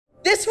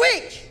This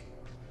week,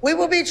 we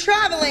will be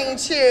traveling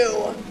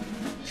to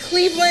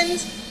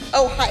Cleveland,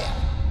 Ohio.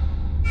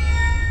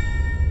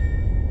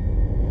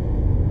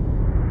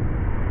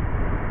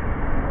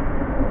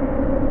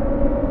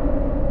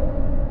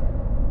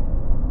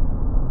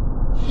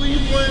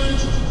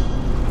 Cleveland,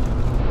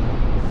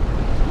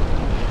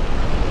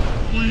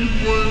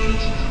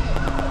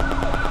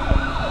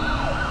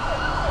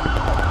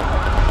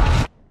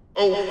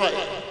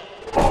 Ohio.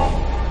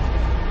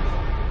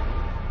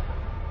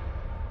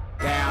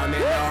 Down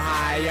in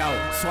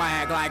Ohio,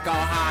 swag like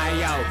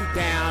Ohio.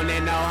 Down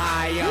in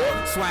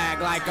Ohio,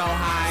 swag like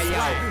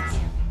Ohio.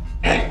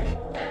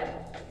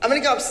 I'm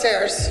gonna go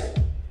upstairs.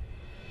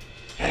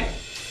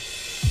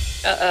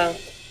 Uh-oh.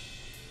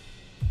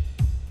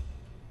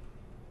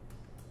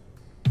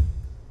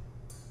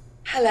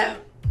 Hello.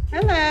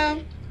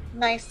 Hello.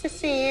 Nice to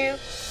see you.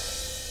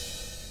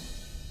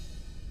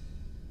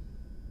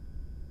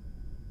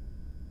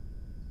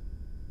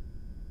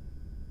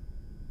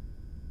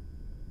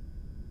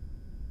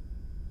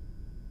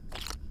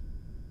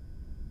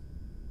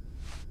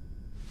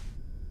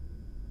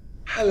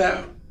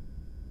 Hello.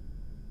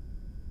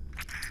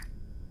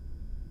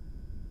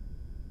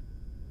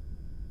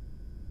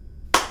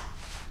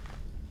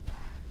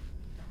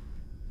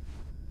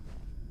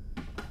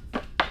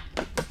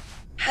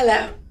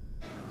 Hello.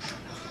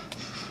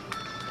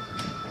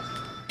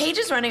 Paige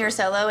is running her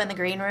solo in the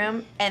green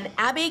room, and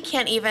Abby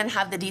can't even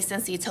have the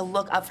decency to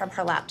look up from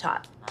her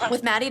laptop.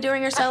 With Maddie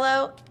doing her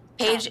solo,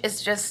 Paige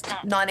is just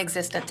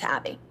non-existent to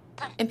Abby.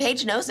 And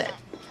Paige knows it.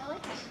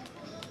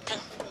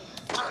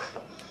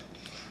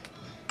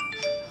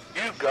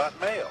 You've got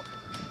mail.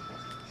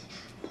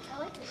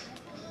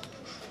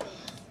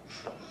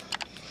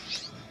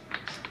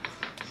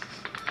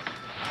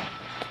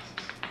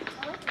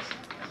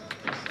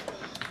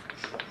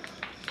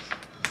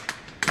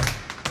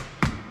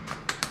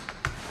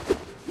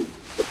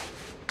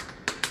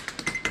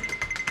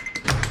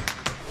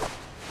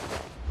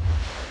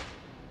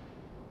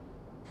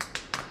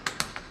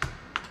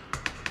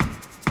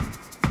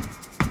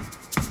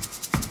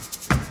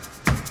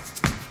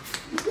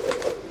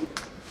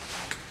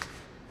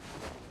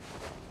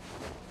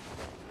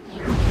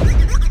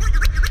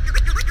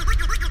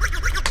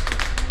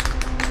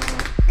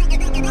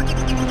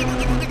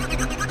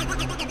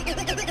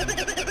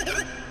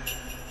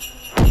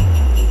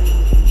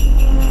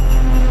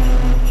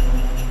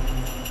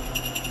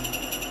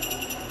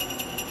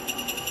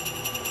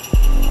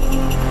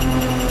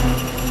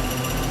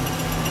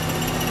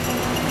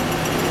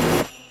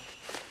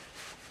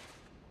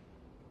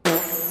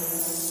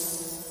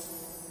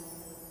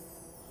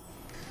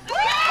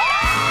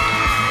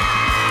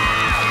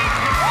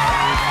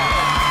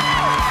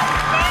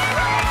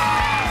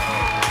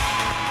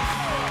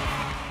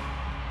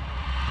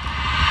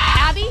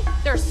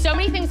 There's so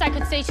many things I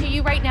could say to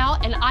you right now,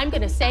 and I'm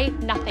gonna say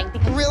nothing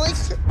because... Really?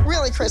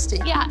 Really, Christy?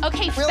 Yeah,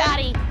 okay, really?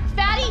 fatty.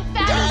 Fatty,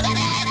 fatty.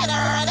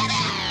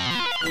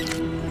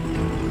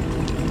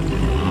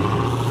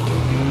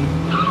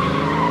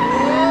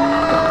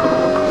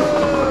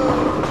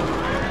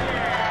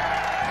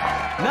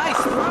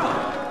 Nice throw.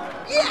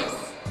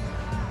 Yes!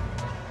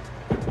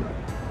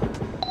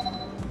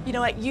 You know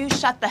what? You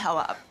shut the hell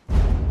up.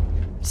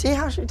 See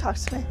how she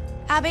talks to me?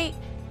 Abby,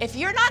 if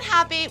you're not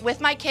happy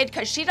with my kid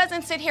because she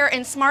doesn't sit here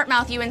and smart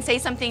mouth you and say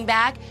something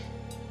back,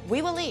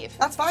 we will leave.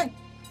 That's fine.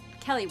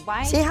 Kelly,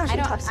 why? See how she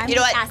talks to me? I'm You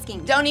know just what?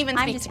 asking. Don't even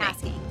I'm speak just to me.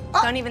 asking.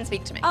 Oh. Don't even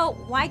speak to me. Oh,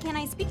 why can't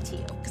I speak to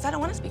you? Because I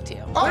don't want to speak to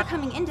you. Oh. We're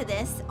coming into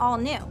this all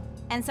new.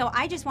 And so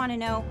I just want to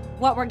know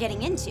what we're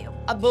getting into.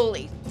 A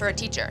bully for a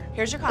teacher.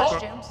 Here's your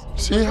costumes.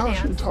 See how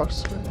she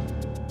talks to me?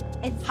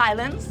 It's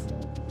Highlands,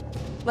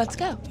 let's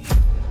go.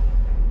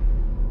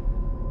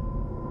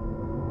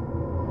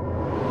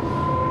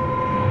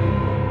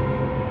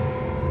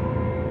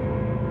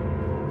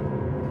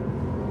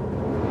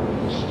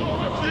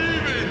 Stop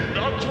thieving!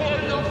 That's why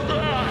you're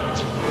fat!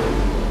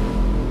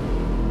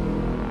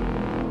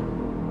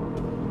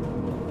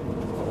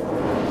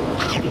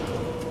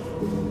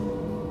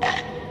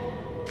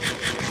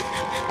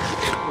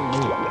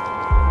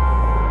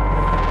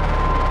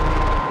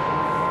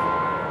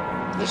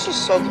 This is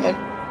so good.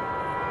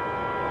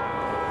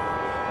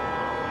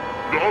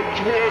 That's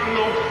why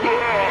you're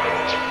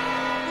fat!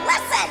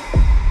 Listen!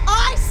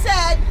 I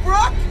said,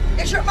 Brooke,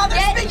 is your mother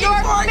Get speaking your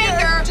for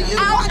finger you? Do you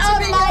out want to of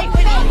be my your...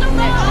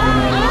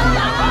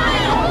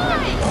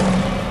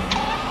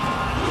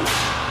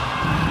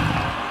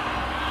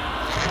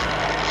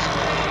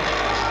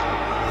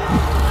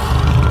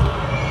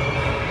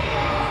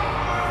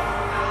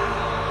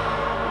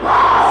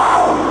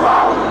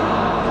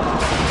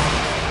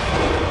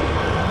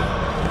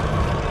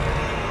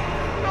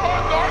 No,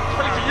 I'm not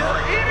crazy!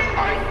 You're eating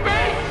my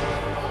face!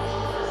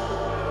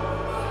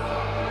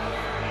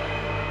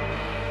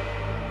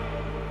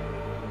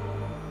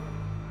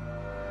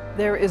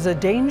 There is a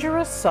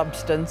dangerous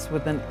substance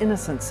with an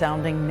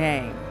innocent-sounding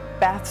name,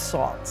 bath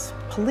salts.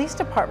 Police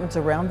departments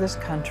around this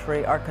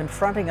country are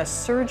confronting a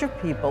surge of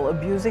people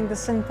abusing the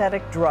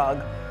synthetic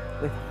drug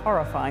with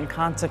horrifying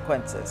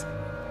consequences.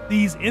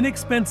 These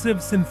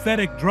inexpensive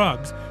synthetic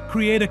drugs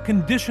create a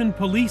condition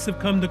police have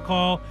come to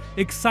call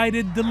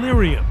excited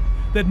delirium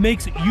that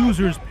makes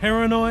users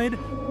paranoid,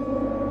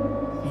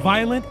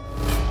 violent,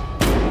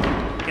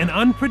 and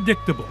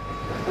unpredictable.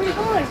 Where are you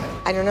going?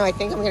 I don't know. I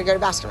think I'm going to go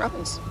to Baskin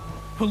Robbins.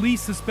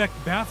 Police suspect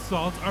bath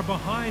salts are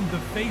behind the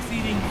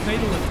face-eating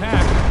fatal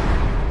attack.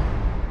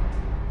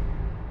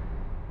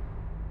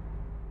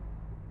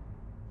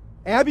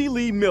 Abby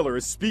Lee Miller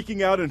is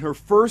speaking out in her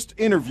first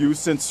interview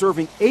since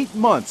serving 8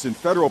 months in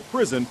federal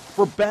prison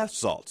for bath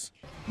salts.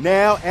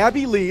 Now,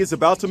 Abby Lee is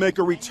about to make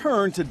a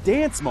return to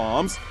Dance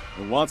Moms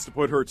and wants to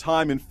put her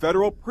time in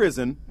federal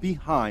prison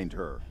behind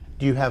her.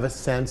 Do you have a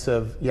sense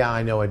of, yeah,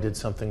 I know I did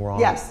something wrong?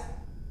 Yes.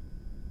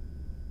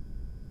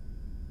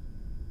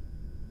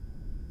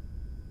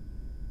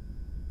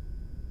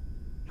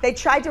 They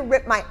tried to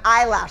rip my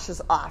eyelashes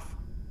off.